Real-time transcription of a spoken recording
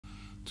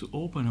to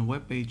open a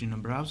web page in a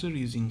browser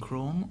using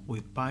Chrome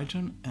with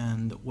Python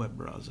and web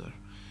browser.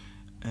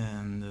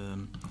 And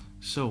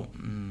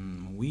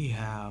we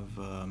have,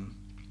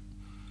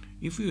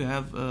 if you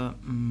have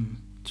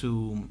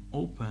to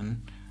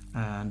open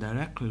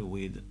directly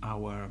with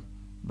our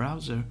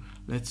browser,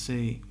 let's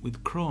say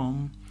with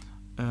Chrome,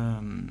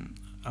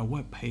 a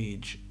web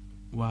page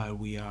while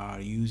we are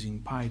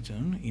using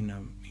Python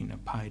in a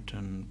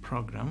Python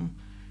program,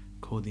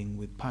 coding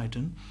with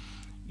Python,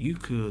 you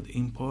could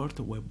import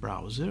a web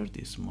browser,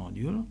 this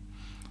module,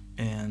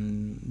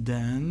 and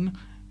then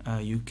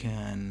you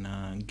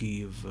can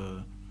give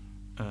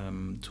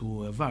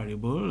to a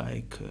variable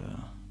like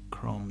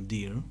Chrome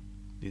dir.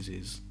 This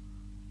is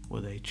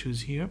what I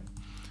choose here,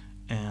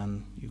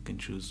 and you can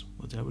choose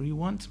whatever you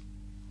want,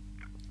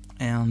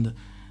 and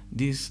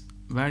this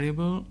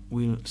variable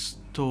will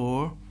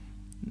store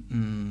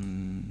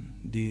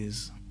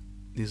this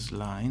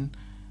line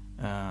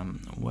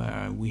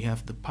where we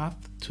have the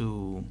path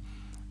to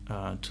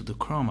the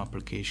Chrome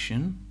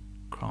application,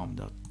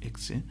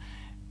 chrome.exe,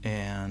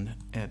 and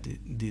at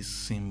this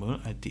symbol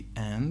at the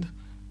end,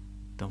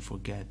 don't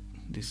forget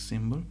this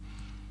symbol.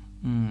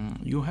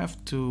 You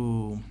have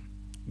to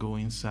go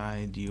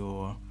inside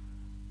your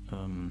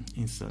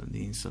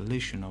the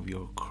installation of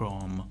your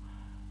Chrome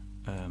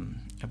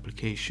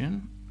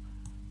application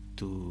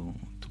to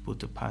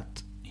put a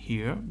path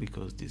here,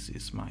 because this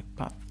is my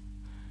path.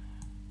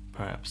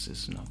 Perhaps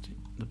it's not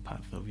the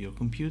path of your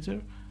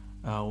computer.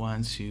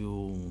 Once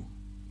you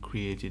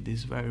created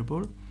this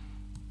variable,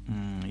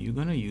 you're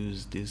gonna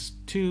use these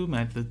two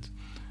methods,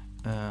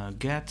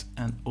 get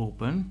and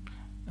open.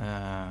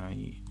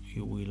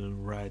 You will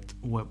write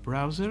web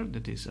browser,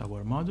 that is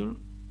our module.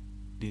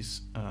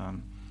 This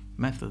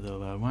method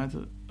of our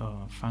module,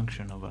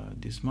 function of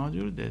this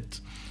module, that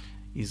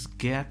is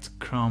get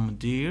Chrome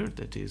dir,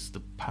 that is the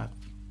path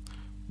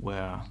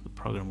where the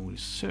program will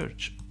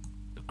search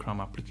the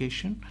Chrome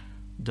application,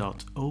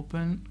 dot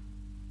open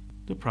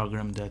the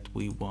program that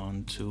we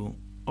want to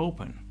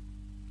open.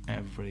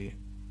 Every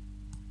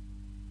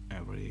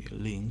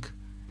link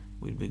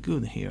will be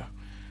good here.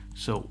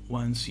 So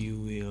once you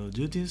will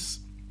do this,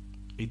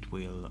 it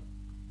will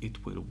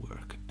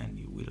work, and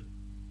you will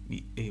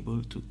be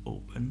able to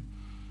open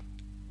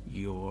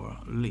your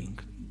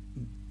link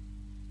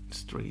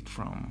straight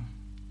from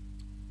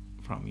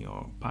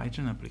your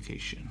Python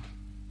application.